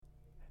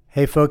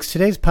Hey folks,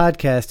 today's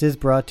podcast is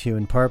brought to you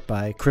in part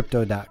by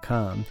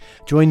Crypto.com.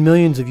 Join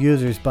millions of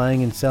users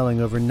buying and selling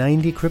over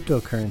 90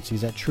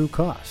 cryptocurrencies at true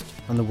cost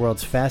on the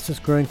world's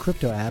fastest growing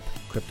crypto app,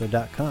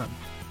 Crypto.com.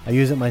 I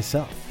use it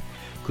myself.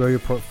 Grow your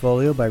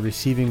portfolio by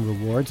receiving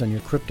rewards on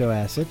your crypto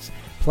assets,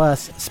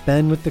 plus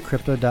spend with the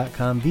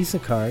Crypto.com Visa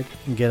card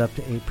and get up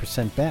to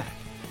 8% back.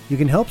 You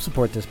can help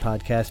support this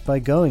podcast by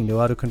going to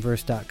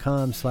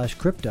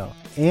autoconverse.com/crypto,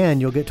 and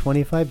you'll get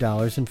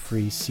 $25 in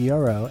free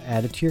CRO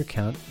added to your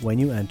account when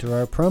you enter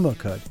our promo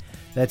code.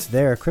 That's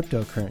their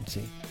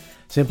cryptocurrency.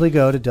 Simply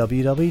go to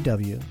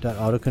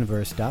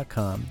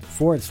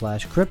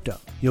www.autoconverse.com/crypto.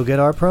 You'll get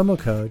our promo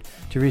code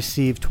to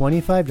receive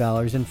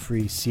 $25 in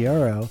free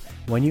CRO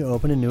when you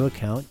open a new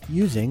account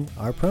using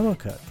our promo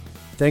code.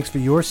 Thanks for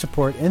your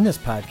support in this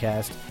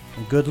podcast,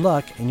 and good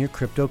luck in your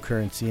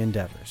cryptocurrency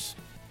endeavors.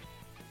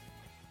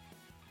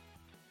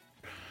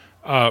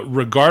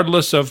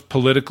 Regardless of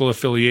political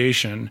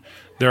affiliation,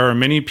 there are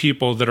many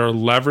people that are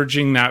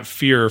leveraging that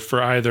fear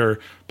for either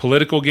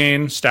political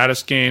gain,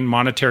 status gain,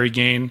 monetary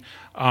gain.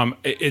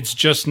 It's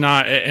just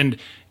not, and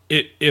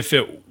if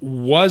it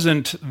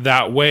wasn't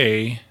that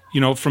way, you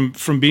know,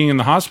 from being in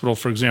the hospital,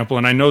 for example,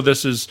 and I know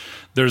there's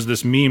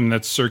this meme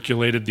that's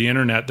circulated the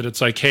internet that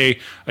it's like, hey,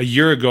 a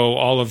year ago,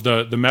 all of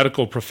the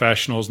medical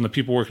professionals and the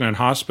people working in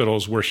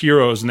hospitals were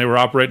heroes and they were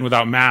operating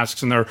without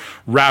masks and they're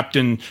wrapped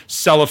in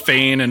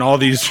cellophane and all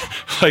these,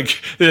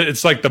 like,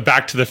 it's like the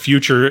Back to the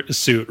Future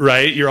suit,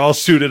 right? You're all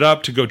suited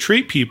up to go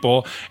treat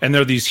people and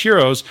they're these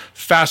heroes.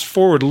 Fast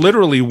forward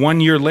literally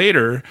 1 year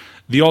later,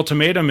 the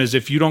ultimatum is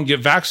if you don't get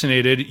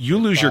vaccinated, you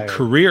lose your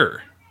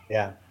career.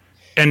 Yeah.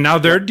 And now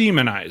they're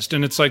demonized.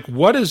 And it's like,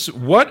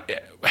 what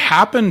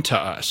happened to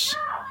us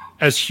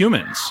as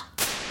humans?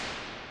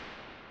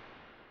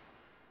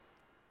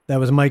 That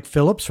was Mike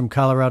Phillips from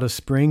Colorado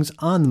Springs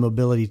on the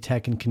Mobility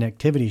Tech and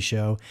Connectivity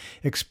Show,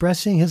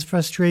 expressing his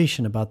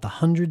frustration about the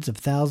hundreds of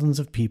thousands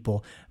of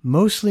people,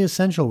 mostly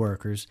essential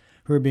workers,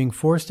 who are being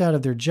forced out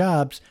of their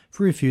jobs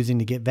for refusing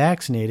to get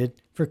vaccinated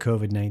for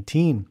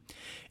COVID-19.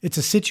 It's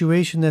a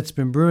situation that's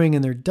been brewing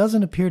and there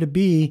doesn't appear to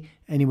be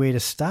any way to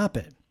stop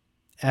it.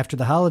 After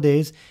the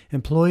holidays,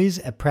 employees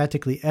at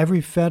practically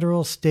every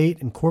federal, state,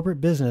 and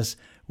corporate business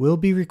will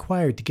be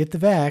required to get the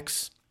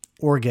vax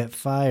or get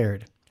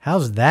fired.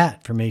 How's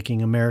that for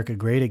making America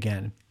great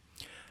again?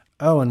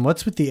 Oh, and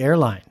what's with the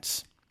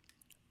airlines?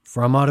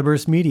 From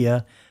Autoverse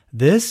Media,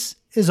 this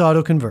is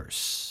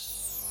AutoConverse.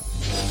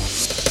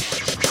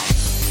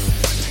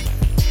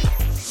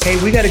 Hey,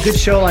 we got a good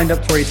show lined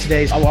up for you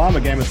today. Oh, well, I'm a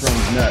Game of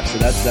Thrones nut, so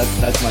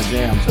that's my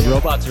jam. The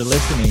robots are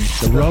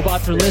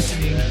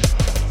listening.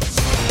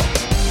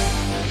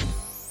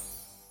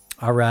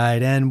 All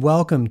right, and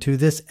welcome to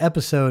this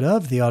episode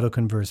of the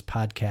AutoConverse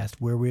podcast,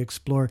 where we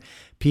explore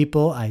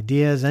people,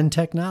 ideas, and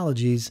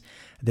technologies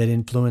that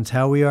influence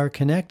how we are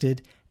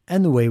connected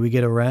and the way we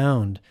get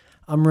around.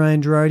 I'm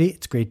Ryan Girardi.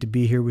 It's great to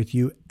be here with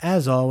you,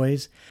 as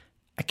always.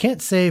 I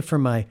can't say for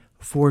my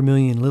 4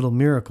 million little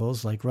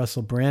miracles like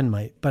Russell Brand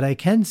might, but I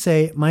can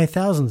say my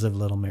thousands of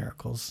little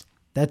miracles.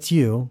 That's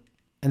you,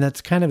 and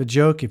that's kind of a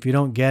joke. If you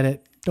don't get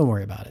it, don't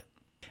worry about it.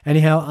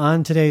 Anyhow,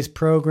 on today's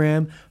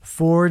program,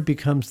 Ford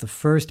becomes the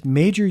first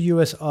major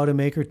U.S.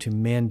 automaker to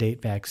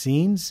mandate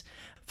vaccines.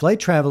 Flight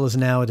travel is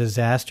now a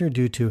disaster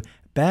due to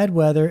bad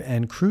weather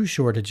and crew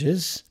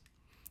shortages.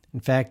 In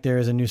fact, there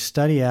is a new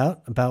study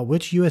out about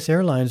which U.S.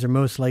 airlines are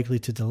most likely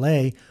to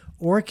delay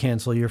or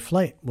cancel your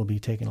flight. We'll be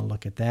taking a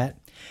look at that.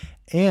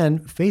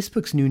 And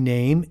Facebook's new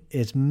name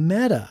is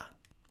Meta.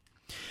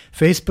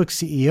 Facebook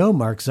CEO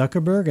Mark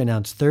Zuckerberg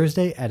announced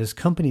Thursday at his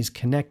company's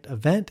Connect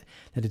event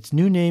that its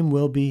new name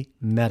will be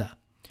Meta.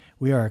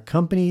 We are a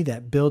company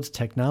that builds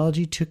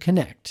technology to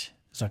connect,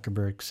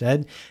 Zuckerberg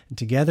said, and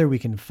together we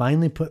can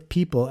finally put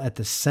people at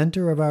the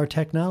center of our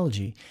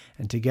technology,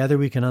 and together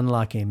we can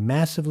unlock a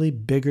massively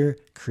bigger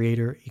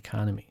creator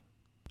economy.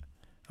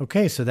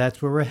 Okay, so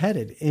that's where we're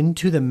headed,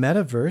 into the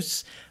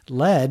metaverse,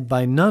 led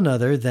by none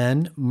other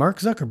than Mark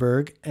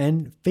Zuckerberg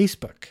and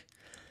Facebook.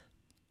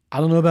 I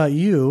don't know about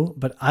you,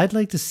 but I'd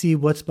like to see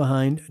what's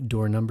behind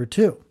door number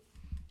 2.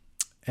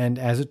 And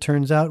as it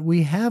turns out,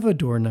 we have a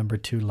door number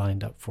 2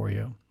 lined up for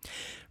you.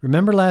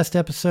 Remember last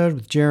episode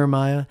with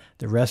Jeremiah,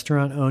 the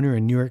restaurant owner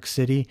in New York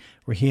City,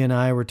 where he and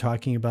I were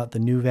talking about the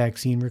new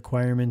vaccine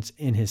requirements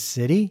in his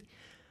city?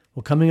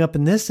 Well, coming up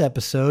in this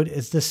episode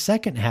is the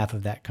second half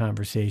of that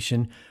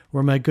conversation,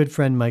 where my good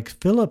friend Mike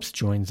Phillips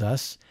joins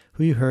us,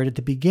 who you heard at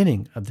the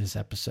beginning of this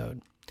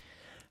episode.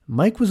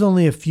 Mike was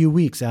only a few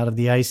weeks out of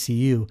the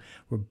ICU,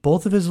 where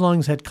both of his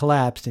lungs had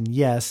collapsed and,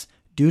 yes,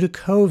 due to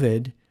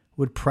COVID,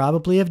 would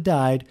probably have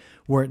died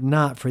were it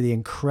not for the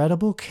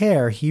incredible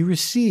care he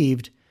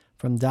received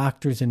from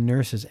doctors and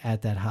nurses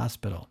at that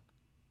hospital.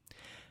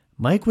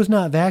 Mike was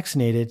not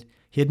vaccinated,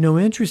 he had no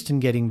interest in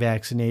getting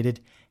vaccinated,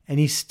 and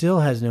he still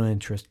has no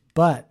interest,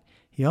 but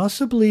he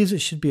also believes it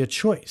should be a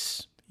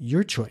choice,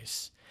 your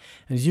choice.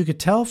 And as you could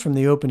tell from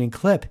the opening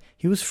clip,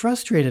 he was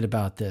frustrated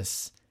about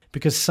this,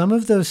 because some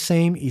of those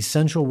same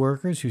essential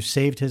workers who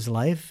saved his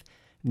life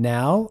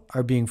now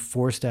are being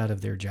forced out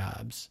of their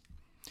jobs.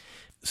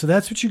 So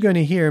that's what you're going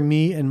to hear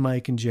me and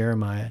Mike and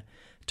Jeremiah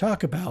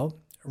talk about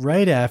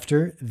right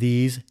after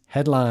these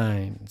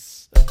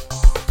headlines.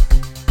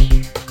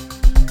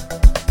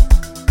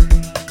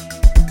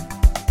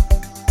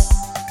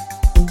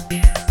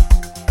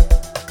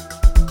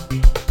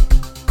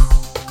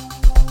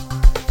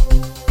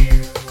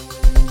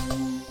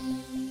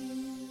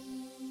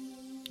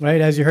 Right,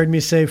 as you heard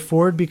me say,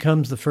 Ford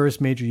becomes the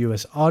first major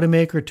U.S.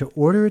 automaker to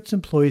order its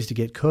employees to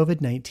get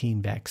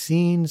COVID-19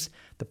 vaccines.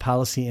 The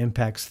policy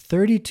impacts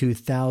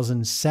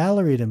 32,000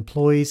 salaried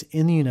employees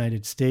in the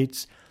United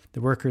States.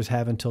 The workers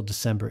have until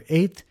December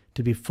 8th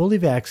to be fully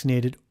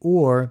vaccinated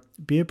or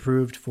be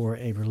approved for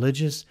a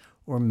religious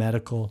or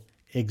medical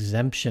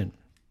exemption.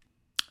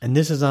 And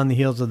this is on the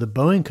heels of the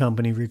Boeing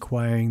company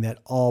requiring that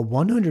all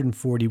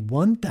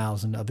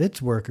 141,000 of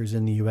its workers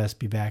in the U.S.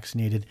 be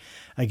vaccinated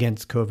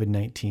against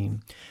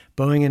COVID-19.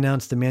 Boeing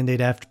announced the mandate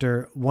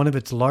after one of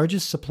its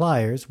largest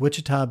suppliers,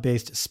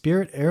 Wichita-based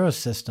Spirit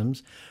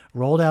Aerosystems,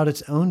 rolled out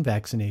its own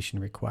vaccination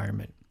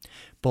requirement.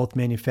 Both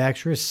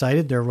manufacturers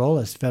cited their role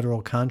as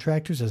federal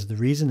contractors as the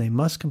reason they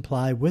must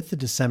comply with the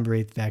December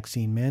 8th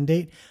vaccine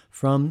mandate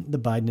from the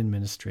Biden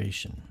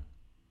administration.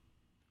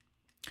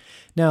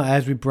 Now,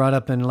 as we brought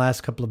up in the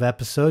last couple of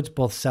episodes,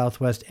 both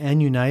Southwest and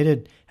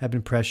United have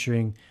been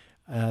pressuring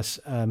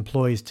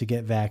employees to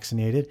get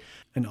vaccinated.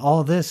 And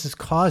all this is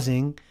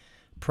causing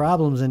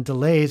problems and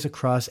delays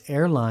across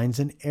airlines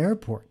and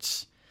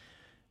airports.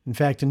 In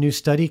fact, a new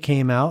study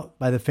came out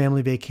by the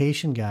Family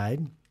Vacation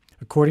Guide.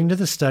 According to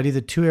the study, the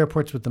two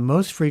airports with the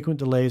most frequent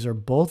delays are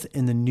both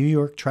in the New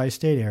York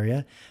tri-state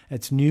area.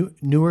 It's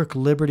Newark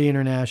Liberty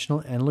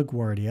International and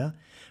LaGuardia,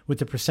 with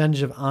the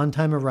percentage of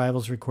on-time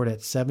arrivals recorded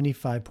at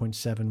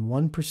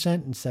 75.71%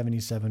 and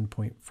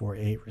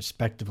 77.48%,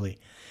 respectively.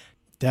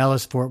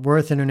 Dallas-Fort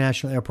Worth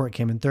International Airport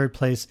came in third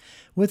place,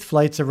 with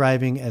flights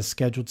arriving as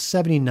scheduled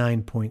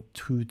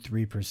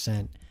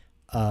 79.23%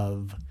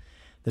 of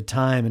the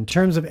time. In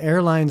terms of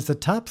airlines, the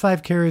top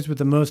 5 carriers with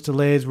the most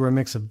delays were a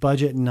mix of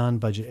budget and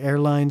non-budget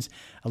airlines.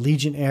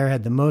 Allegiant Air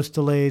had the most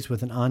delays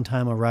with an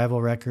on-time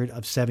arrival record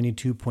of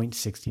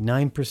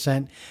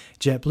 72.69%.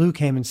 JetBlue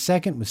came in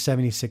second with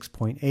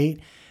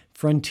 76.8%.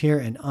 Frontier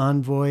and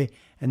Envoy,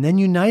 and then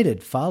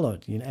United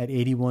followed at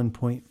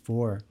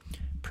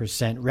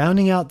 81.4%.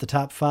 Rounding out the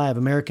top 5,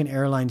 American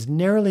Airlines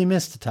narrowly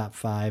missed the top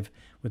 5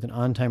 with an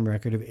on-time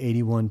record of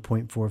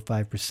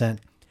 81.45%.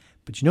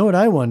 But you know what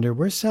I wonder?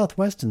 Where's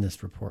Southwest in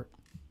this report?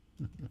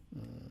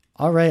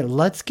 All right,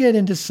 let's get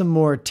into some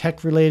more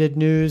tech-related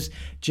news.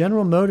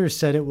 General Motors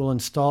said it will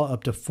install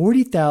up to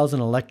 40,000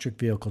 electric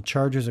vehicle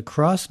chargers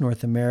across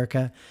North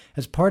America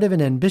as part of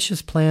an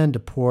ambitious plan to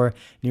pour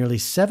nearly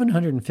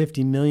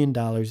 $750 million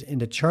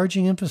into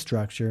charging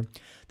infrastructure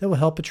that will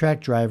help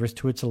attract drivers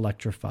to its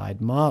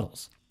electrified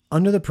models.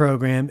 Under the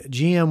program,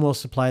 GM will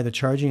supply the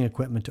charging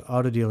equipment to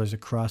auto dealers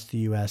across the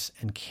U.S.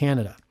 and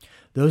Canada.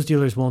 Those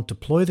dealers won't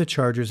deploy the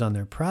chargers on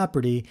their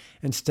property.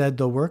 Instead,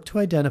 they'll work to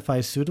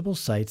identify suitable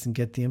sites and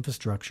get the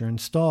infrastructure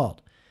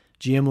installed.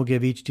 GM will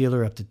give each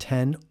dealer up to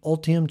 10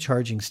 Ultium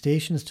charging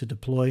stations to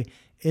deploy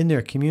in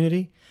their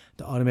community.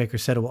 The automaker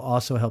said it will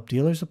also help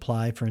dealers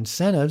apply for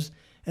incentives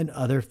and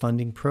other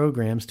funding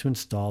programs to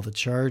install the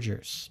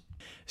chargers.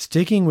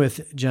 Sticking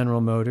with General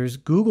Motors,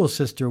 Google's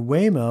sister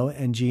Waymo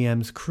and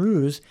GM's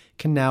Cruise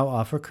can now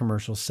offer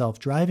commercial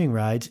self-driving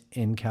rides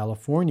in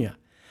California.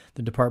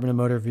 The Department of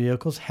Motor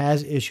Vehicles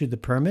has issued the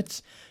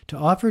permits to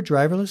offer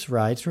driverless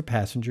rides for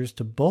passengers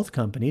to both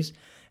companies,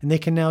 and they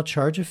can now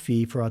charge a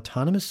fee for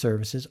autonomous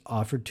services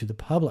offered to the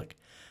public.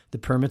 The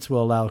permits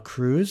will allow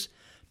Cruise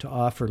to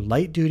offer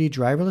light-duty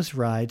driverless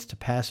rides to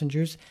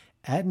passengers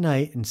at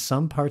night in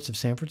some parts of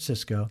San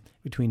Francisco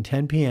between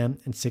 10 p.m.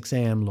 and 6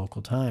 a.m.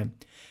 local time,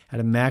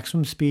 at a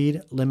maximum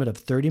speed limit of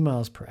 30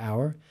 miles per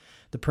hour.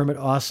 The permit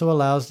also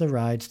allows the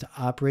rides to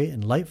operate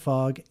in light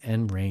fog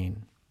and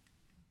rain.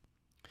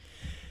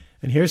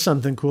 And here's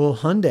something cool.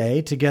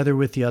 Hyundai, together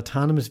with the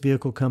autonomous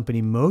vehicle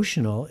company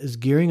Motional, is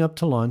gearing up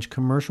to launch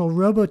commercial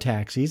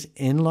Robotaxis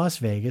in Las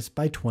Vegas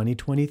by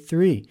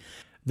 2023.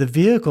 The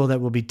vehicle that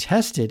will be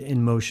tested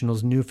in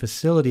Motional's new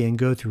facility and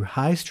go through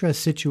high-stress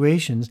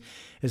situations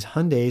is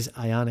Hyundai's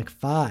Ioniq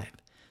 5.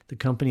 The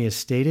company has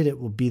stated it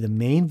will be the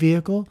main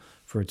vehicle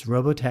for its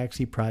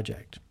Robotaxi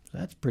project.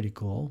 That's pretty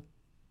cool.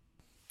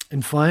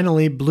 And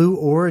finally, Blue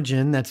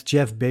Origin, that's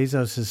Jeff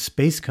Bezos'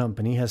 space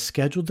company, has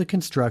scheduled the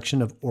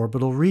construction of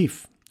Orbital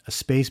Reef, a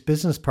space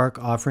business park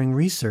offering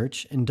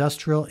research,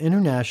 industrial,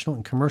 international,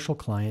 and commercial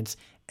clients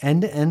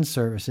end-to-end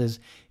services,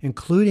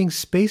 including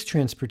space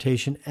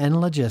transportation and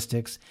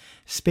logistics,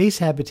 space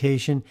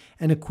habitation,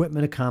 and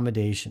equipment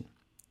accommodation.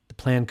 The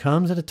plan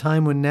comes at a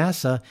time when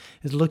NASA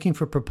is looking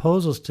for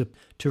proposals to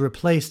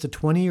replace the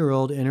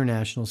 20-year-old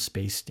International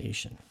Space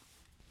Station.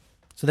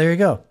 So there you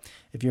go.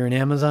 If you're an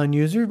Amazon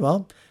user,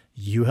 well,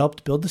 you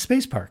helped build the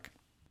space park.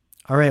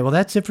 All right, well,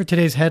 that's it for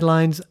today's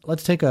headlines.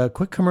 Let's take a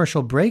quick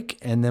commercial break,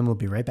 and then we'll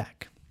be right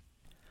back.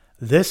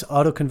 This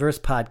AutoConverse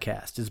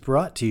podcast is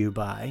brought to you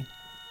by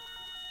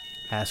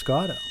Ask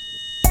Auto.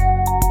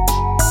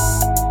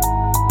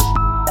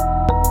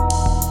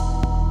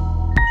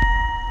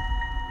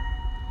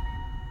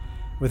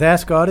 With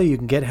Ask Auto, you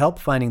can get help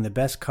finding the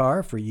best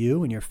car for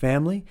you and your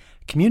family,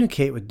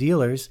 communicate with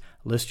dealers,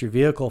 list your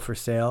vehicle for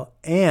sale,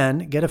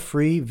 and get a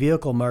free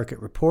vehicle market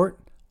report,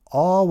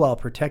 all while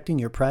protecting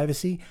your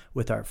privacy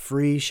with our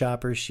free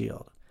Shopper's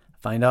Shield.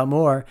 Find out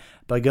more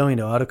by going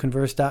to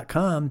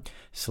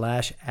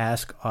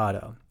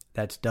autoconverse.com/askauto.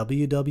 That's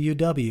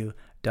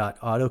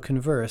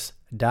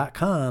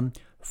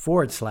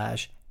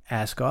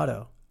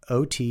www.autoconverse.com/askauto,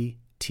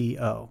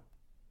 OTTO.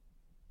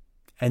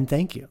 And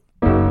thank you.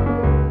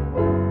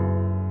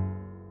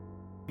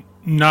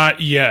 Not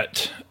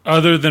yet,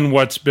 other than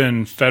what's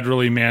been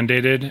federally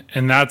mandated,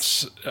 and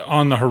that's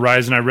on the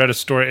horizon. I read a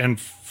story, and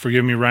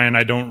forgive me, Ryan,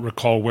 I don't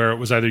recall where, it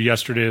was either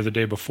yesterday or the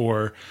day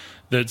before,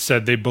 that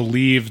said they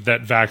believe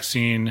that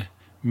vaccine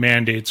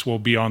mandates will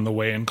be on the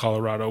way in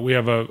Colorado. We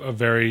have a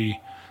very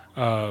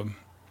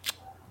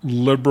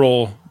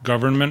liberal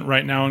government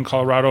right now in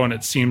Colorado, and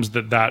it seems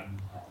that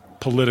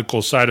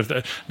political side of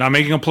the, not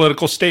making a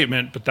political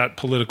statement, but that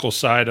political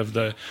side of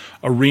the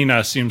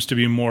arena seems to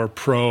be more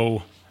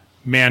pro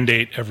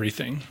mandate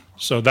everything.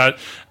 So that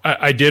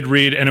I did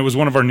read, and it was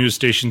one of our news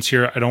stations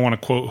here. I don't want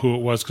to quote who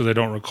it was because I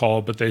don't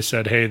recall, but they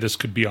said, hey, this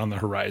could be on the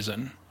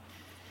horizon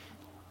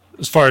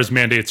as far as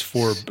mandates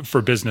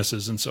for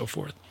businesses and so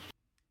forth.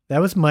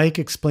 That was Mike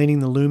explaining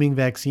the looming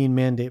vaccine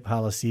mandate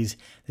policies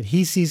that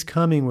he sees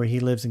coming where he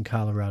lives in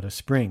Colorado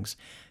Springs.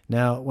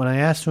 Now, when I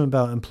asked him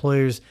about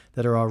employers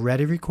that are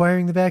already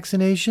requiring the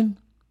vaccination,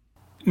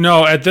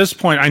 no, at this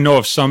point, I know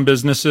of some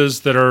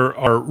businesses that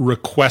are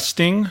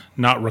requesting,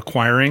 not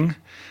requiring,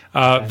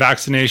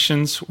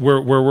 vaccinations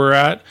where we're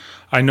at.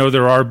 I know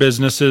there are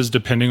businesses,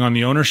 depending on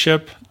the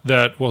ownership,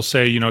 that will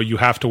say, you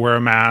have to wear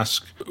a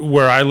mask.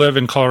 Where I live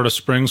in Colorado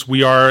Springs,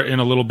 we are in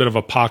a little bit of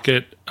a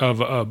pocket of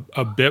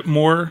a bit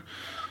more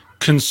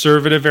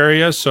conservative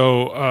area.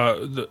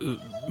 So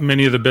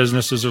many of the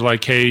businesses are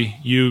like, hey,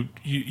 you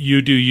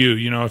do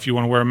you. If you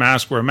want to wear a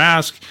mask, wear a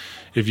mask.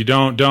 If you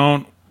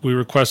don't. We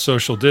request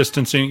social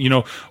distancing.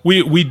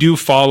 We do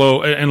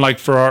follow, and like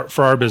for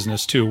our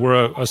business too.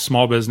 We're a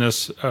small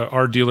business.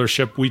 Our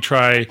dealership, we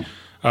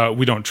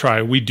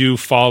do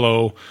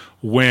follow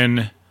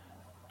when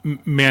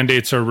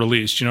mandates are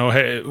released.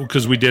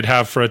 Because we did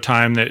have for a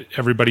time that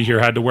everybody here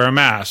had to wear a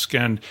mask,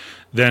 and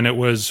then it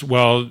was,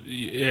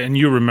 and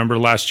you remember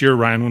last year,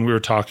 Ryan, when we were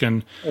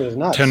talking, it was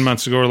nuts. 10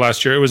 months ago or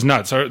last year, it was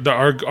nuts.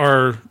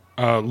 Our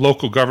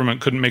local government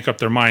couldn't make up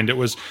their mind. It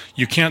was,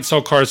 you can't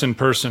sell cars in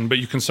person, but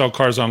you can sell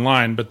cars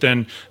online. But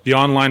then the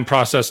online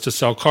process to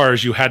sell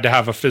cars, you had to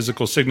have a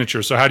physical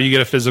signature. So how do you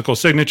get a physical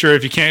signature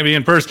if you can't be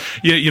in person?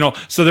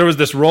 So there was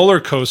this roller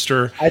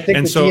coaster. I think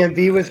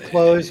DMV was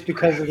closed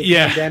because of the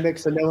pandemic,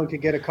 so no one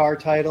could get a car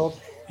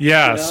titled.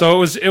 Yeah,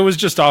 so it was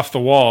just off the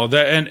wall.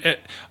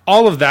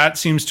 All of that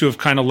seems to have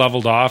kind of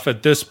leveled off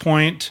at this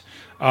point.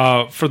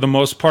 For the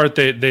most part,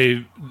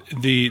 the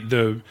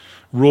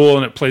rule,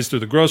 and it plays through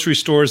the grocery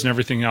stores and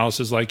everything else,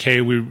 is like, hey,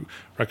 we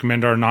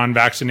recommend our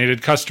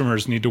non-vaccinated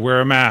customers need to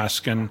wear a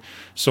mask, and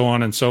so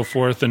on and so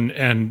forth.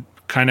 And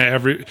kind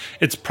of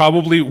it's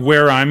probably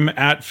where I'm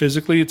at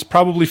physically, it's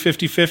probably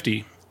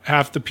 50-50.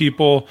 Half the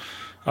people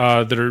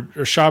that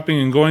are shopping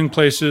and going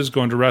places,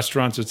 going to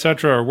restaurants,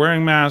 etc., are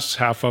wearing masks.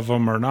 Half of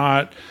them are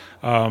not.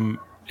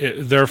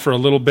 There for a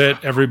little bit,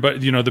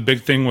 everybody, the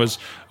big thing was,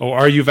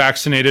 are you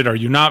vaccinated? Are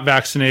you not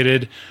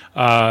vaccinated?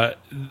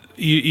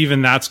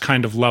 Even that's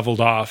kind of leveled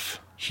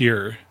off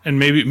here. And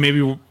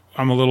maybe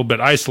I'm a little bit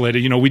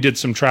isolated. We did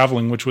some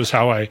traveling, which was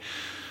how I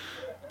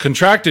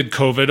contracted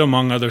COVID,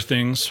 among other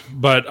things.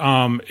 But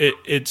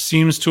it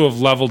seems to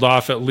have leveled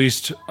off at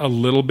least a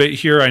little bit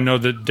here. I know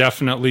that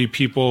definitely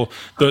people,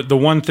 the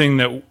one thing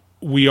that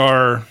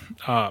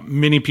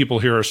many people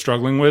here are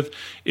struggling with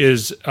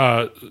is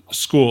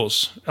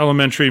schools,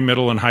 elementary,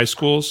 middle, and high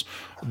schools.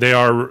 They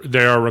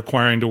are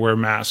requiring to wear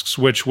masks,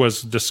 which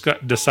was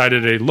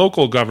decided at a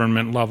local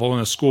government level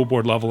and a school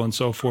board level and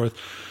so forth,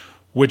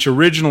 which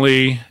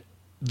originally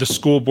the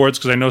school boards,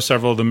 because I know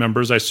several of the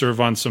members, I serve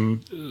on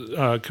some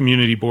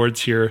community boards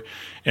here,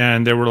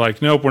 and they were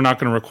like, nope, we're not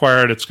going to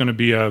require it. It's going to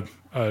be a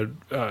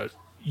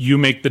you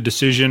make the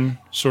decision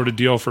sort of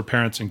deal for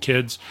parents and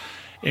kids.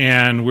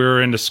 And we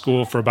were into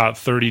school for about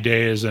 30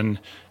 days, and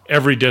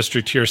every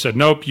district here said,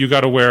 nope, you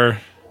got to wear.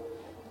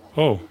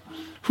 Oh,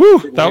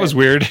 whew, that was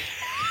weird.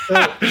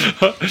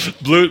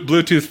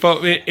 Bluetooth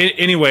phone.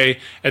 Anyway,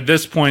 at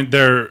this point,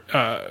 they're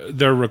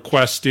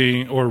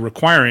requesting or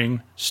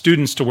requiring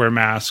students to wear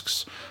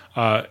masks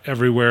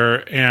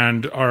everywhere,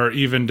 and are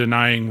even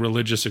denying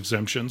religious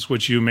exemptions,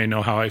 which you may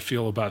know how I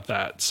feel about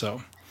that.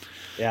 So,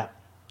 yeah.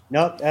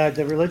 No,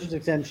 the religious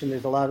exemption,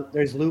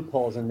 there's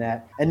loopholes in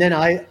that. And then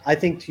I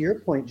think, to your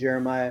point,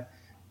 Jeremiah,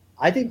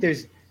 I think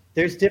there's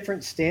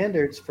different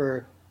standards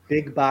for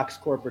big box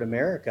corporate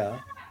America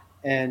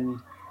and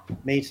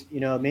Main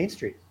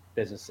Street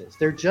businesses.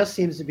 There just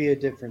seems to be a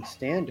different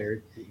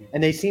standard,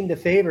 and they seem to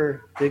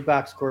favor big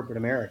box corporate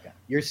America.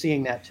 You're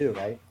seeing that too,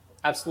 right?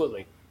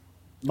 Absolutely.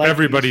 Mike,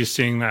 Everybody's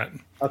seeing that.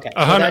 Okay.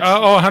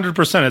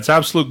 100%. It's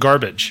absolute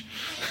garbage.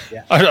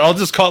 Yeah. I'll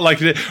just call it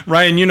like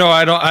Ryan.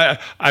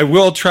 I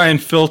will try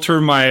and filter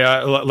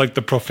my like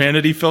the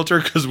profanity filter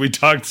because we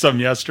talked some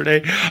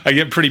yesterday. I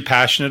get pretty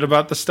passionate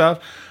about the stuff,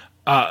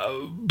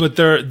 but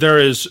there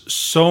is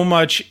so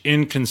much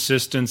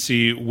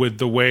inconsistency with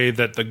the way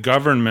that the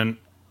government,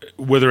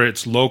 whether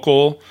it's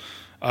local,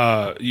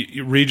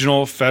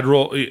 regional,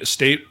 federal,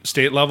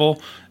 state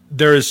level,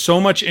 there is so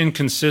much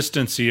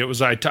inconsistency. It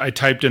was I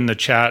typed in the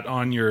chat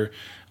on your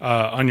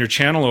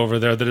channel over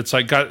there that it's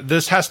like, God,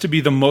 this has to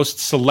be the most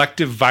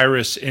selective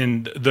virus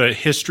in the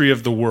history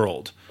of the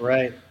world.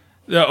 Right.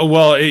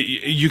 Well,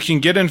 you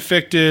can get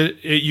infected.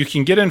 You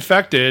can get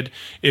infected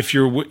if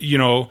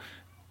you're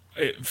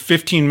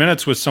 15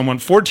 minutes with someone.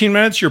 14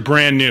 minutes, you're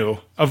brand new.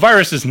 A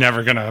virus is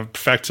never going to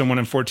affect someone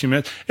in 14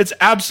 minutes. It's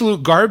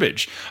absolute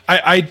garbage.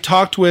 I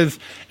talked with,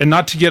 and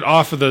not to get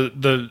off of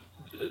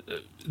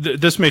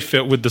this may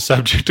fit with the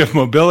subject of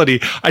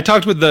mobility. I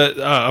talked with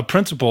a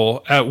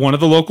principal at one of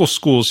the local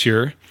schools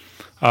here,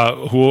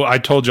 who I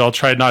told you I'll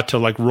try not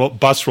to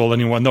bus roll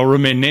anyone. They'll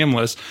remain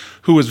nameless.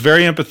 Who was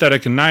very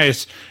empathetic and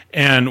nice,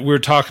 and we were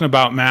talking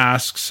about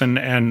masks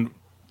and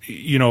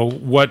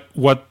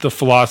what the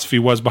philosophy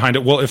was behind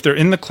it. Well, if they're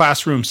in the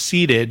classroom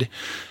seated,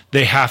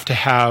 they have to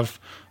have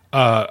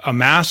a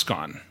mask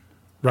on,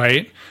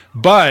 right?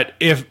 But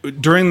if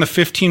during the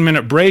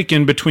 15-minute break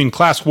in between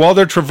class, while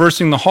they're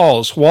traversing the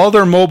halls, while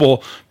they're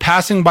mobile,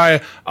 passing by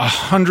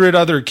 100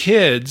 other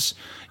kids,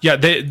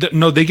 they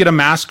get a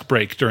mask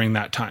break during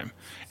that time.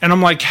 And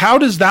I'm like, how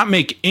does that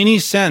make any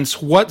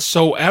sense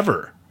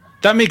whatsoever?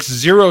 That makes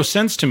zero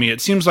sense to me.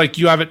 It seems like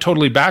you have it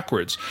totally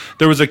backwards.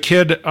 There was a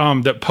kid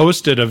that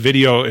posted a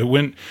video. It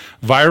went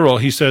viral.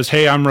 He says,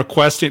 hey, I'm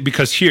requesting,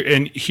 because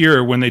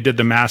here, when they did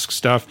the mask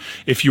stuff,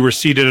 if you were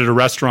seated at a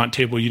restaurant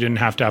table, you didn't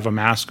have to have a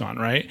mask on,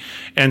 right?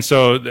 And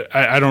so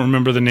I don't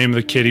remember the name of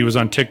the kid. He was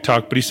on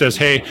TikTok, but he says,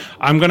 hey,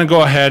 I'm going to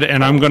go ahead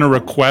and I'm going to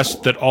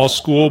request that all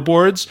school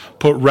boards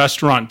put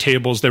restaurant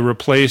tables. They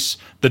replace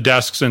the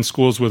desks in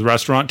schools with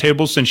restaurant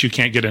tables since you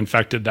can't get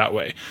infected that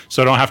way.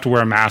 So I don't have to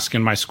wear a mask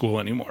in my school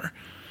anymore.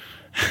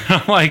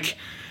 I'm like,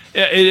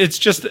 it's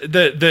just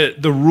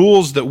the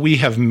rules that we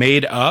have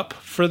made up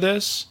for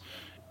this.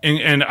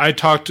 And I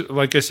talked,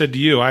 like I said to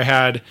you, I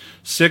had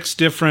 6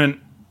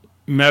 different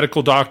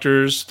medical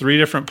doctors, 3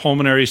 different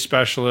pulmonary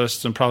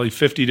specialists, and probably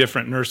 50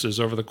 different nurses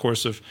over the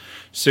course of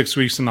 6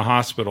 weeks in the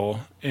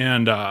hospital.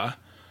 And there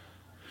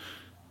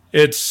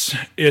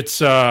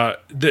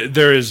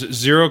is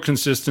zero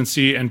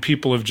consistency, and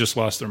people have just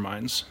lost their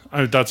minds.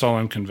 That's all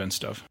I'm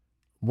convinced of.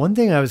 One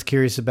thing I was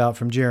curious about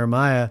from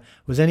Jeremiah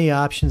was any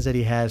options that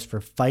he has for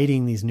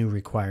fighting these new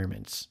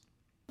requirements.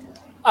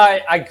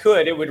 I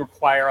could. It would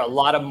require a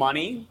lot of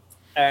money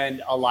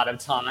and a lot of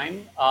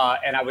time,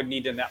 and I would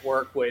need to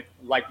network with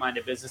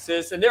like-minded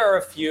businesses. And there are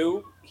a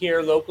few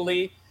here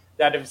locally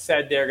that have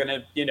said they're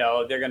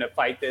gonna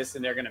fight this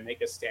and they're gonna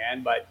make a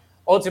stand. But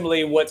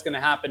ultimately, what's going to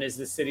happen is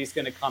the city's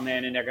going to come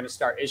in and they're going to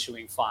start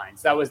issuing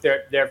fines. That was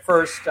their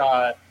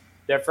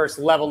first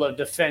level of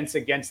defense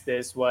against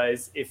this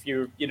was if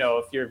you're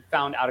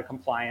found out of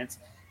compliance,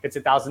 it's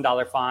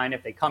 $1,000 fine.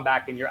 If they come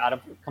back and you're out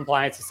of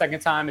compliance the second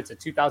time, it's a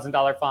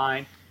 $2,000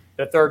 fine.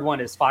 The third one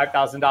is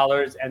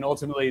 $5,000, and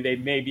ultimately they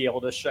may be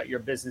able to shut your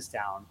business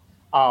down.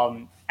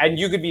 And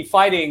you could be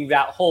fighting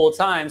that whole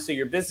time, so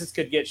your business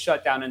could get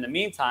shut down in the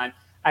meantime.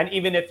 And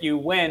even if you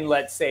win,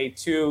 let's say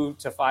 2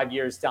 to 5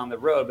 years down the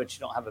road, but you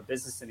don't have a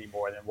business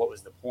anymore, then what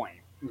was the point?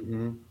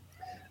 Mm-hmm.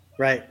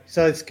 Right.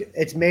 So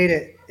it's made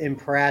it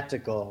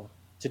impractical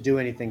to do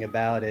anything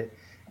about it.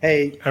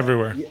 Hey,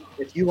 everywhere.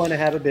 If you want to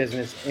have a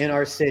business in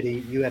our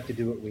city, you have to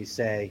do what we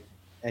say,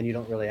 and you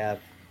don't really have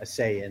a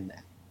say in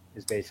that.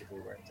 Is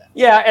basically where it's at.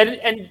 Yeah,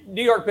 and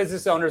New York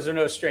business owners are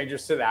no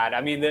strangers to that. I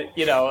mean, if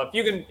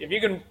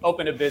you can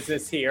open a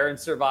business here and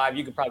survive,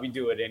 you could probably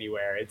do it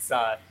anywhere. It's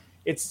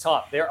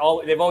tough.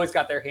 They've always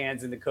got their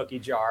hands in the cookie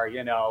jar.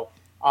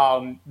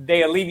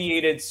 They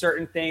alleviated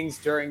certain things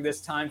during this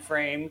time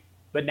frame,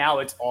 but now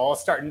it's all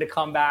starting to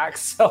come back.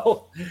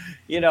 So,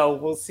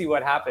 we'll see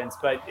what happens.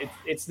 But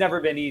it's never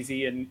been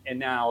easy, and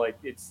now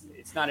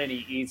it's not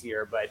any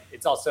easier. But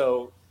it's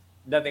also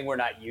nothing we're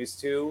not used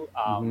to.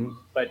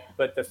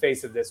 But the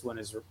face of this one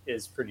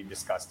is pretty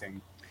disgusting.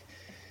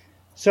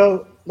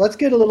 So let's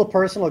get a little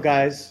personal,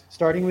 guys.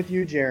 Starting with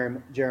you,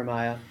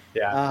 Jeremiah.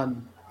 Yeah.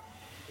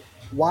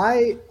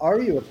 Why are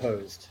you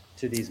opposed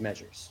to these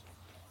measures?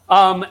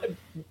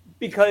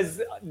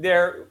 Because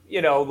they're,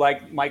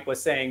 like Mike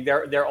was saying,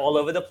 they're all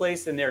over the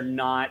place, and they're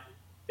not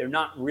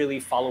really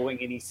following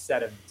any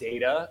set of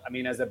data. I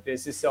mean, as a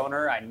business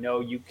owner, I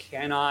know you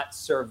cannot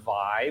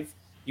survive.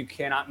 You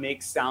cannot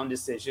make sound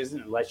decisions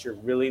unless you're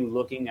really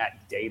looking at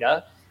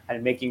data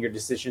and making your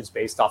decisions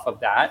based off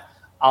of that.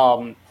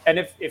 And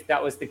if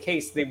that was the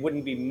case, they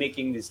wouldn't be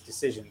making these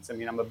decisions. I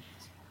mean, I'm a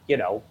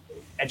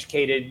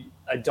educated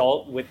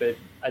adult with a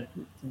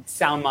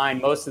sound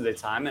mind most of the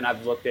time, and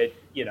I've looked at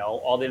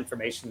all the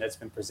information that's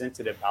been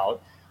presented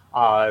about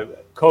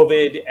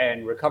COVID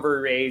and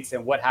recovery rates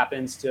and what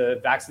happens to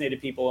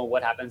vaccinated people and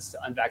what happens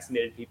to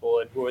unvaccinated people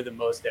and who are the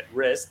most at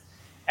risk.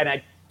 And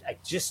I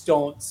just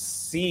don't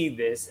see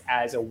this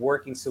as a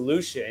working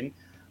solution.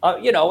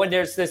 And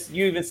there's this,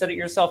 you even said it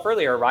yourself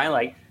earlier, Ryan,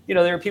 like,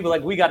 there are people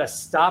like, we got to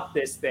stop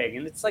this thing.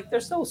 And it's like,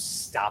 there's no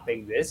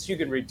stopping this. You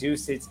can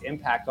reduce its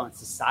impact on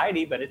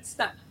society, but it's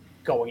not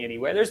going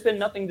anywhere. There's been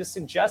nothing to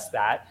suggest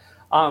that.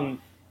 I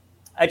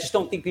just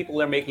don't think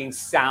people are making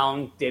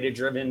sound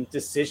data-driven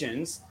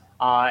decisions.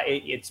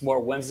 It's more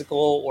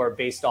whimsical or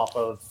based off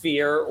of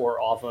fear or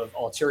off of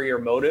ulterior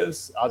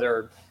motives,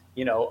 other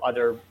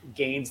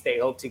gains they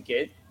hope to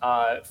get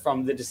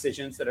from the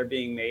decisions that are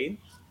being made.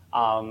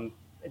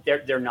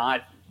 They're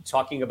not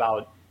talking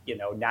about,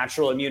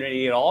 natural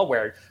immunity at all,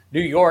 where New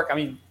York,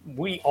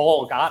 we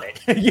all got it,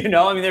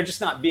 they're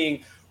just not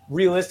being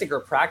realistic or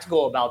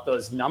practical about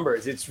those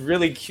numbers. It's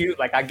really cute.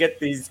 Like, I get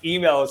these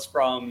emails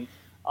from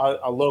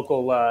a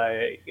local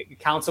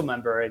council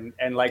member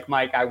and like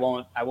Mike, I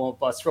won't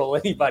bust roll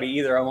anybody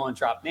either. I won't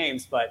drop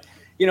names, but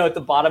at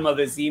the bottom of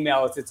his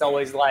emails, it's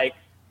always like,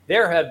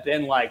 there have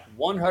been like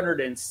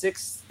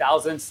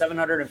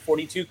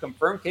 106,742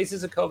 confirmed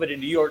cases of COVID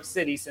in New York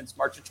City since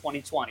March of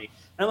 2020. And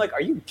I'm like,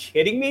 are you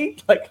kidding me?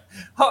 Like,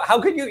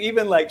 how could you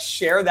even like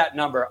share that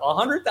number?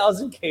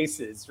 100,000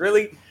 cases,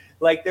 really?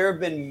 Like, there have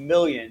been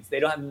millions.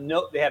 They have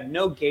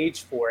no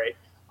gauge for it.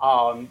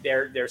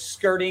 They're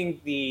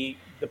skirting the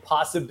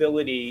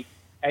possibility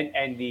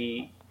and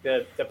the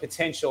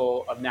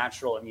potential of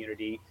natural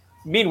immunity.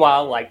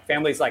 Meanwhile, like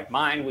families like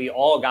mine, we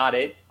all got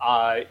it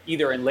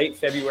either in late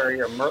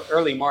February or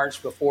early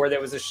March, before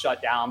there was a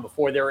shutdown,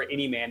 before there were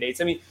any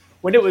mandates.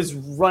 When it was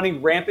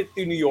running rampant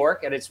through New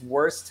York at its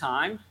worst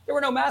time, there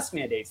were no mask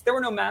mandates. There were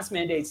no mask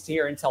mandates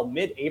here until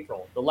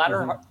mid-April, the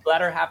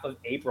latter half of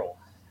April.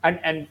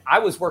 And I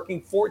was working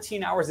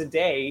 14 hours a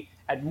day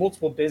at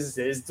multiple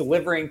businesses,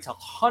 delivering to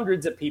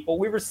hundreds of people.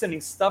 We were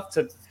sending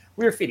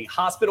we were feeding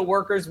hospital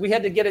workers. We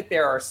had to get it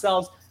there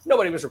ourselves.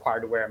 Nobody was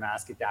required to wear a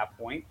mask at that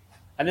point.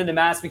 And then the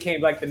mask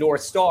became like the North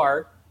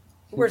Star.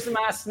 Where's the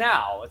mask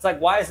now? It's like,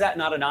 why is that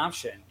not an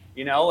option?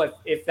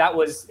 If that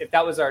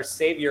was our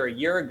savior a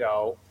year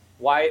ago,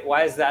 why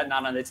is that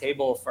not on the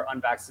table for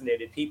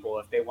unvaccinated people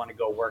if they want to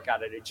go work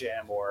out at a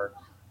gym or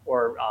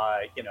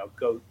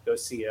go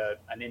see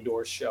an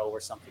indoor show or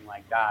something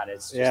like that?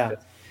 It's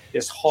just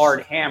this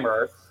hard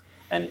hammer,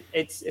 and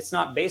it's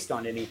not based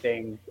on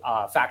anything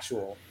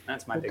factual.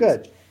 That's my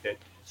biggest issue.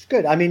 It's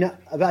good.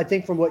 I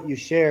think from what you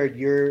shared,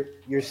 your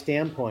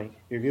standpoint,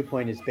 your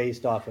viewpoint is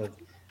based off of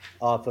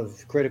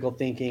critical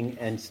thinking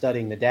and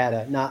studying the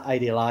data, not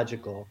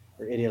ideological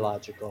or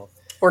ideological.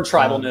 Or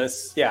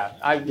tribalness.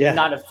 I'm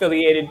not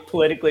affiliated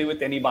politically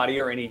with anybody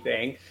or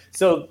anything.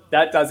 So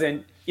that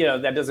doesn't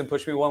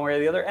push me one way or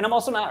the other. And I'm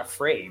also not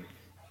afraid.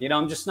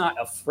 I'm just not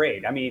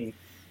afraid.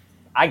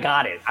 I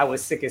got it. I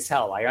was sick as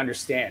hell. I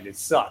understand. It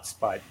sucks.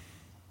 But,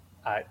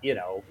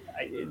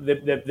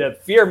 the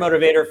fear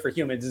motivator for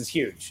humans is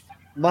huge.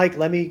 Mike,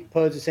 let me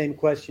pose the same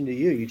question to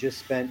you. You just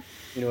spent,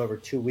 over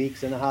 2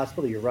 weeks in the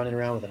hospital. You're running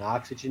around with an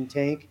oxygen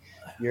tank.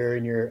 You're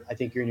in your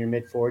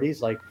mid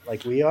 40s,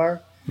 like we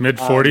are. Mid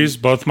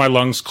 40s, both my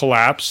lungs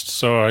collapsed,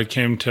 so I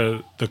came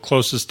to the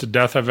closest to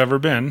death I've ever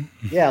been.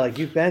 Yeah, like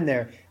you've been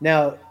there.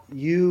 Now,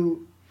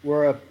 you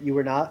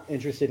were not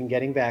interested in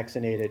getting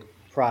vaccinated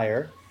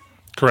prior.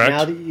 Correct.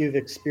 Now that you've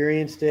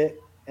experienced it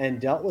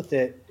and dealt with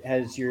it,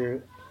 has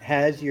your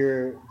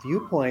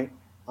viewpoint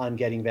on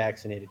getting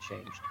vaccinated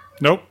changed?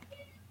 Nope.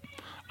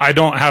 I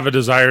don't have a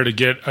desire to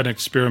get an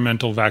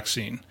experimental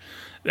vaccine.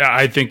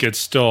 I think it's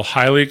still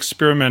highly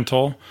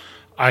experimental.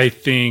 I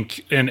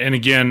think, and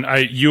again,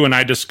 you and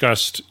I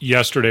discussed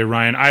yesterday,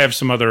 Ryan, I have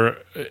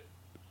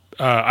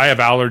I have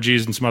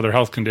allergies and some other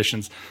health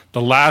conditions.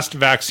 The last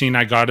vaccine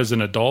I got as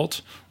an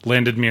adult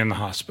landed me in the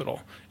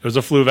hospital. It was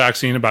a flu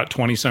vaccine about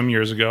 20 some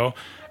years ago.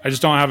 I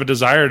just don't have a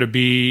desire to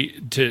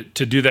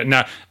do that.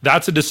 Now,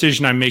 that's a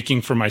decision I'm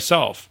making for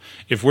myself.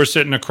 If we're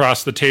sitting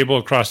across the table,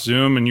 across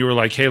Zoom, and you were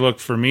like, hey, look,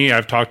 for me,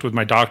 I've talked with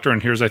my doctor,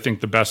 and here's, I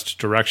think, the best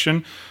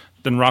direction,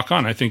 then rock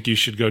on. I think you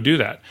should go do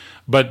that.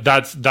 But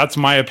that's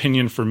my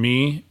opinion for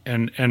me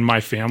and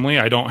my family.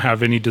 I don't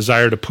have any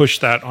desire to push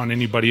that on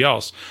anybody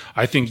else.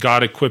 I think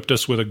God equipped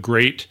us with a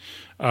great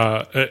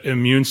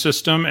immune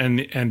system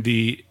and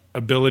the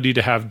ability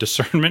to have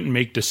discernment and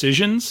make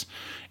decisions.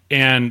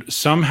 And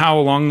somehow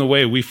along the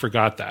way, we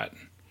forgot that.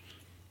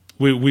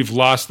 We've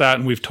lost that,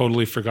 and we've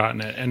totally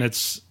forgotten it. And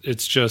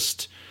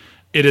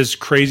it is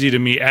crazy to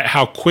me at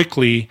how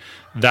quickly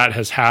that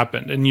has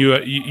happened. And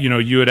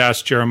you had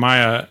asked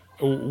Jeremiah,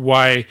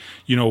 why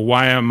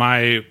am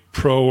I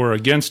pro or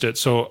against it?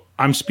 So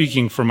I'm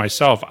speaking for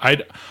myself.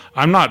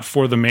 I'm not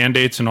for the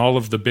mandates and all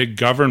of the big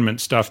government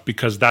stuff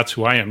because that's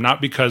who I am,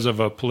 not because of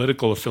a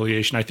political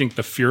affiliation. I think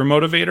the fear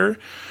motivator,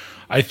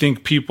 I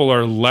think people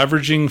are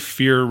leveraging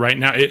fear right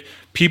now.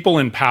 People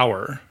in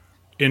power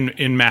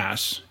in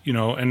mass,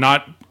 and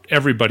not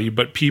everybody,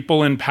 but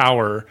people in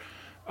power,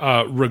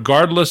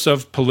 regardless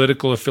of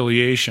political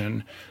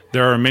affiliation,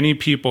 there are many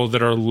people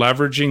that are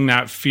leveraging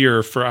that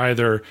fear for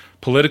either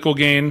political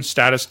gain,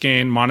 status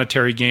gain,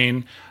 monetary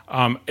gain.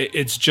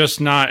 It's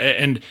just not.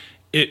 And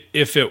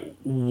if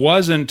it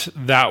wasn't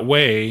that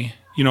way,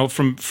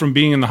 from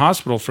being in the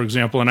hospital, for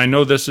example, and I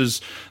know there's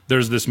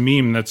this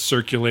meme that's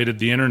circulated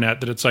the internet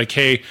that it's like,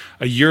 hey,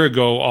 a year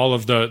ago, all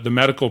of the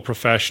medical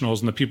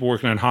professionals and the people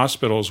working in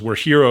hospitals were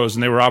heroes,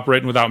 and they were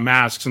operating without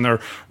masks, and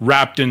they're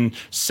wrapped in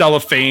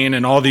cellophane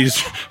and all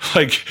these,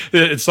 like,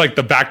 it's like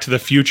the Back to the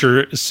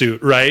Future suit,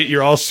 right?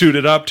 You're all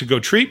suited up to go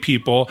treat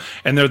people,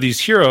 and they're these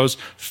heroes.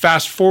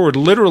 Fast forward,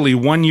 literally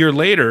 1 year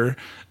later,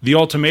 the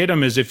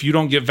ultimatum is if you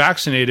don't get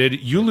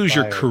vaccinated, you lose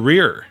your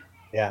career.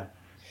 Yeah.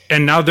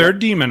 And now they're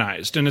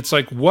demonized. And it's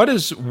like, what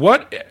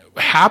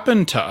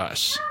happened to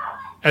us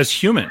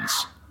as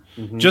humans?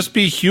 Mm-hmm. Just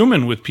be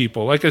human with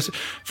people. Like I said,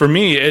 for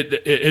me,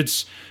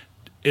 it's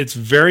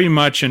very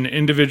much an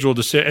individual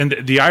decision.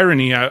 And the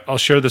irony, I'll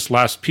share this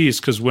last piece,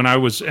 because when I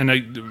was in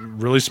a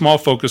really small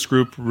focus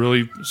group,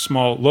 really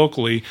small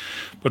locally,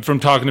 but from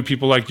talking to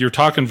people, like, you're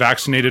talking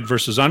vaccinated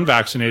versus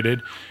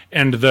unvaccinated,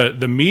 and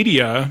the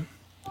media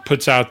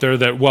puts out there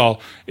that,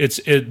 well, this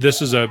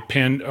is a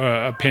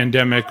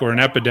pandemic or an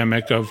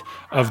epidemic of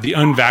the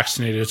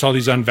unvaccinated. It's all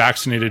these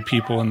unvaccinated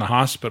people in the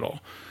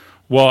hospital.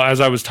 Well, as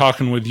I was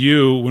talking with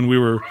you when we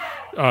were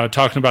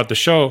talking about the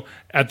show,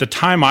 at the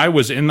time I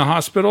was in the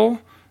hospital,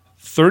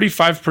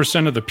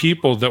 35% of the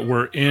people that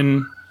were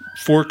in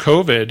for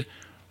COVID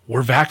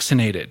were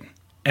vaccinated,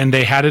 and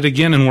they had it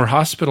again and were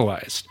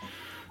hospitalized.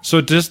 So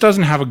it just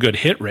doesn't have a good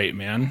hit rate,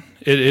 man.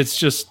 It's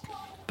just,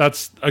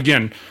 that's,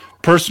 again,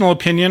 personal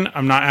opinion.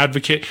 I'm not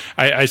advocating.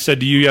 I said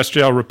to you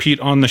yesterday, I'll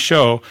repeat on the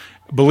show,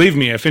 believe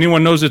me, if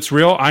anyone knows it's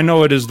real, I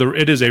know it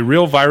is a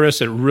real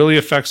virus. It really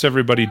affects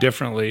everybody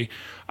differently.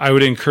 I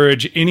would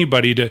encourage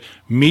anybody to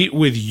meet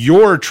with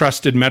your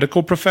trusted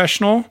medical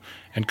professional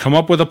and come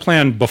up with a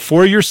plan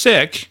before you're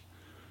sick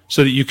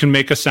so that you can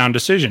make a sound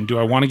decision. Do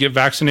I want to get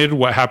vaccinated?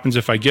 What happens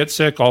if I get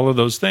sick? All of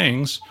those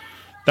things.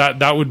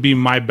 That would be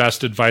my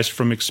best advice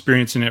from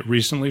experiencing it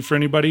recently for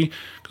anybody.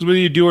 Because whether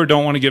you do or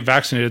don't want to get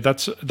vaccinated,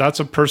 that's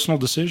a personal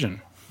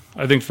decision,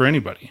 I think, for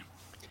anybody.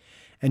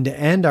 And to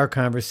end our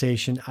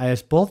conversation, I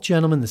asked both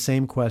gentlemen the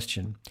same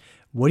question.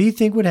 What do you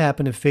think would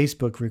happen if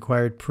Facebook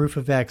required proof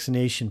of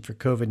vaccination for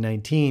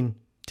COVID-19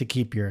 to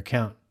keep your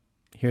account?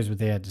 Here's what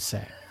they had to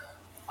say.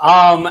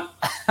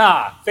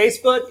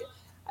 Facebook,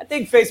 I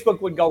think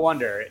Facebook would go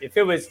under. If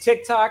it was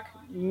TikTok,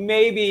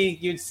 maybe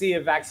you'd see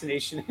a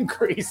vaccination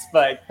increase,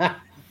 but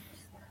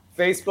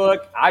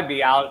Facebook, I'd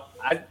be out.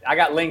 I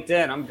got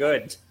LinkedIn. I'm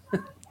good.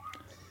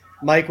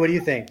 Mike, what do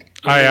you think?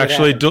 I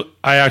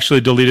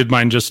actually deleted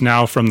mine just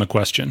now from the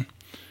question.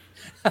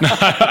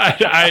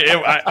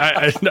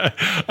 I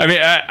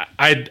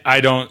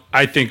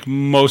think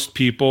most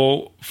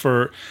people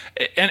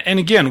and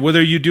again,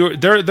 whether you do,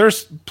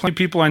 there's plenty of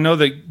people I know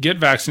that get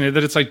vaccinated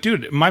that it's like,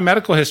 dude, my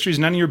medical history is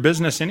none of your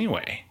business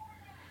anyway.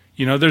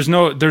 There's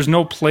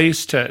no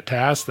place to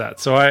ask that.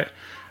 So I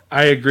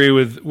agree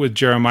with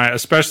Jeremiah,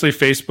 especially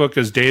Facebook,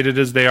 as dated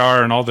as they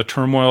are and all the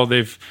turmoil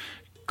they've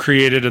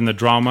created and the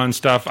drama and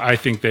stuff. I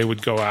think they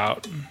would go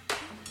out.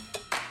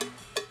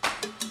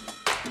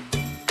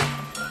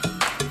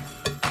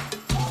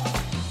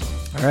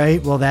 All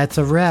right, well, that's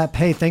a wrap.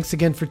 Hey, thanks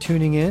again for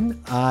tuning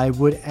in. I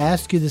would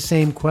ask you the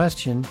same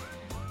question,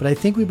 but I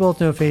think we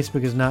both know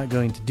Facebook is not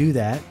going to do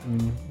that.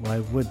 Why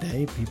would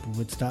they? People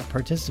would stop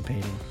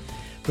participating.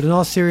 But in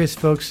all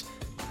seriousness, folks,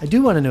 I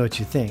do want to know what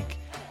you think.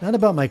 Not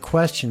about my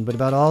question, but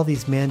about all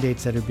these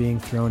mandates that are being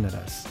thrown at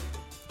us.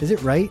 Is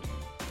it right?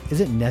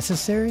 Is it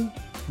necessary?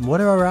 And what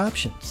are our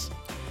options?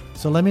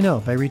 So let me know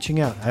by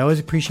reaching out. I always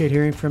appreciate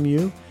hearing from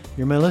you.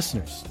 You're my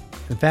listeners.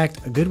 In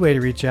fact, a good way to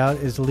reach out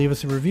is to leave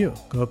us a review.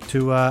 Go up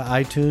to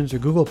iTunes or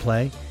Google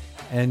Play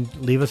and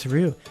leave us a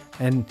review.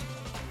 And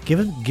give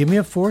me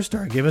a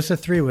 4-star. Give us a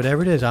 3,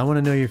 whatever it is. I want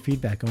to know your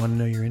feedback. I want to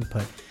know your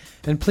input.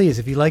 And please,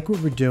 if you like what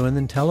we're doing,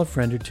 then tell a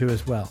friend or two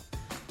as well.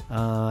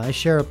 I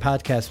share a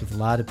podcast with a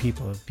lot of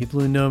people.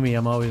 People who know me,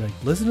 I'm always like,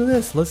 listen to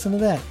this, listen to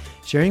that.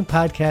 Sharing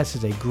podcasts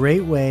is a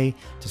great way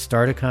to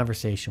start a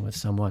conversation with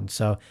someone.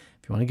 So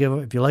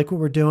if you like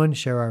what we're doing,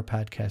 share our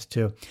podcast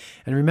too.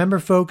 And remember,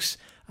 folks,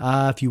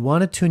 if you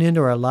want to tune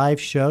into our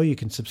live show, you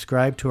can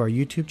subscribe to our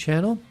YouTube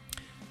channel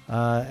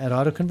at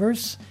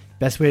AutoConverse.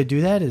 Best way to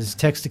do that is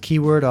text the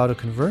keyword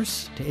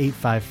AutoConverse to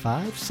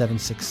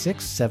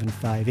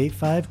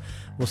 855-766-7585.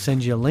 We'll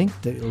send you a link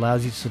that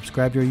allows you to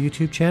subscribe to our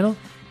YouTube channel,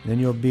 and then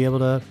you'll be able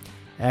to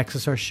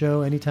access our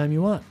show anytime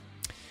you want.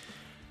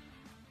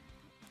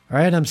 All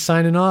right, I'm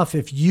signing off.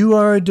 If you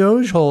are a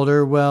Doge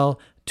holder, well,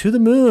 to the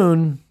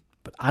moon,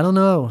 but I don't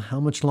know how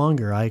much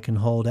longer I can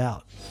hold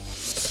out.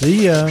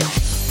 See ya.